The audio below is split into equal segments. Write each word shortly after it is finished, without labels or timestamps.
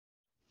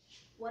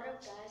What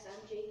up guys,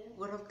 I'm Jaden.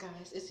 What up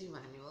guys, it's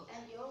Emmanuel.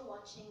 And you're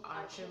watching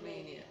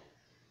Archermania.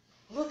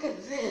 Look at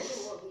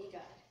this! Look at what we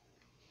got.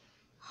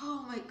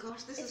 Oh my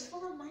gosh, this it's is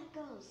full of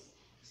mangoes.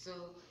 So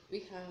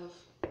we have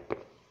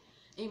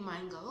a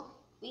mango.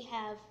 We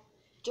have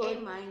a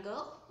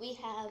mango. We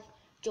have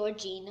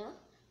Georgina.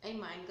 A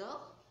mango.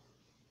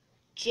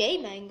 J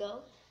Mango.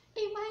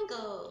 A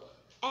mango.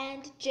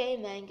 And J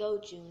Mango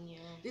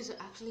Jr. These are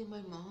actually my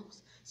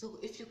mom's. So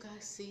if you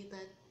guys see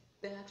that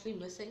they're actually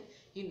missing,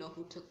 you know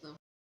who took them.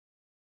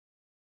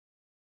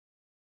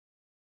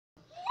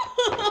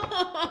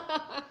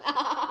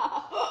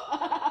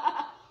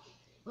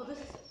 Well,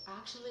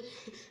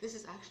 this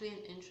is actually an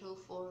intro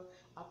for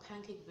our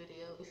pancake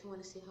video. If you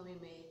want to see how we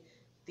made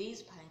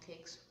these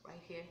pancakes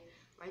right here,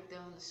 right there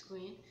on the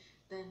screen,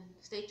 then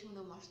stay tuned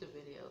and watch the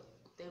video.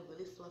 They're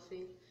really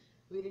fluffy.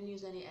 We didn't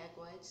use any egg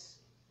whites.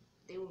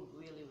 They were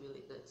really,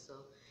 really good. So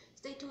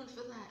stay tuned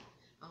for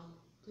that.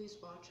 Please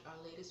watch our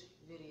latest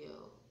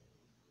video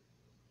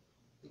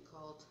we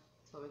called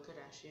Chloe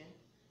Kardashian.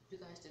 If you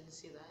guys didn't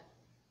see that.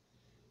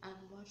 And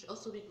watch,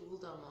 also we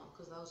googled our mom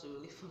because that was a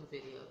really fun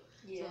video.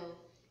 Yeah. So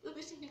we'll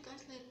be seeing you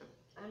guys later.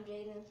 I'm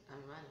Jaden.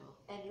 I'm Emmanuel.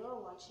 And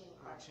you're watching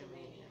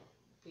Archermania.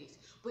 Peace.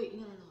 Wait,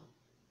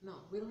 no,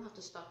 we don't have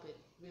to stop it.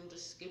 We'll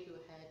just skip you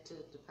ahead to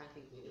the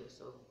pancake video.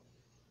 So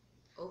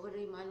over to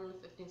Emmanuel in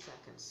 15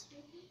 seconds.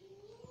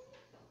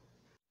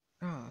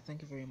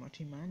 Thank you very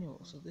much,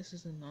 Emmanuel. So this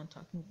is a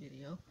non-talking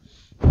video.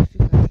 If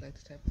you guys like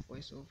this type of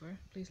voiceover,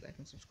 please like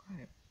and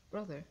subscribe.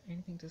 Brother,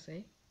 anything to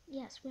say?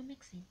 Yes, we're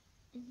mixing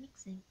and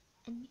mixing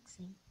and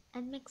mixing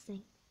and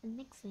mixing and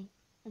mixing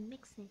and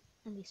mixing,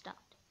 and we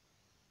stopped.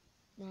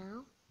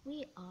 Now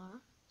we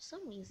are, for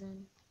some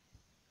reason,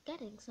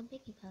 getting some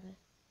baking powder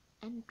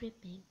and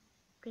dripping,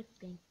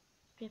 dripping,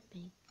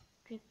 dripping,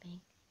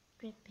 dripping,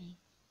 dripping,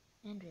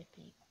 and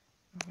dripping.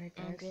 Alright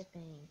guys. And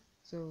dripping.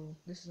 So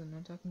this is a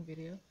non-talking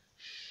video.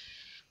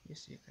 Shh. We'll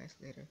see you guys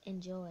later.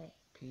 Enjoy.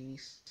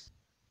 Peace.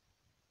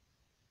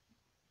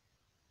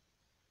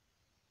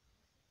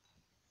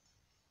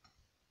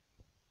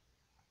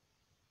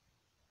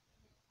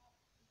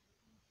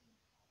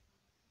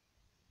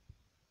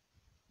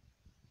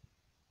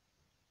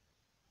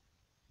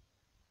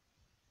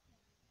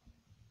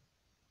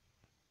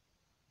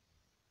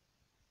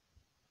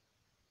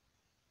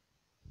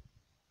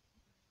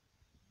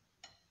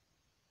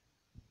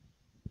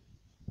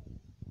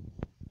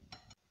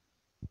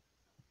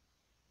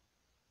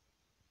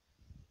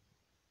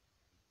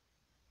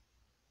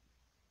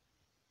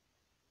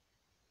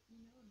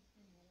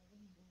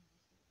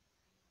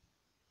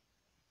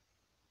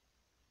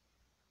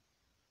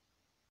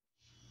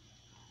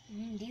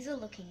 These are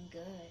looking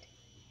good.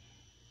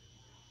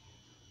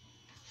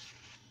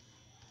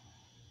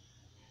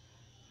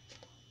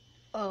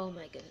 Oh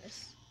my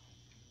goodness.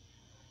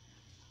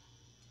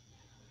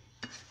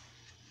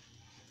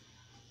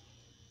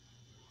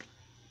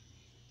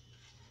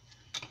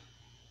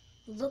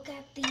 Look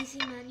at these,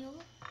 Emmanuel.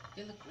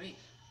 They look great.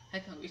 I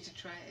can't wait to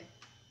try it.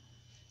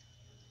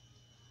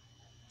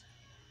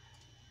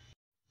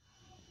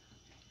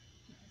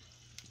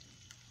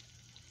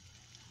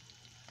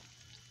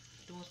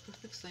 The most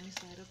perfect sunny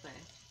side of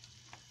that.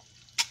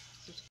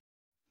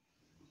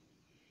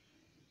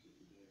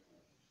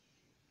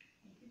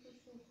 People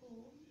so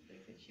cool. They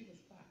said she was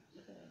fat.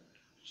 Look at her.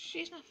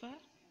 She's not fat.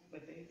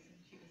 But they said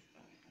she was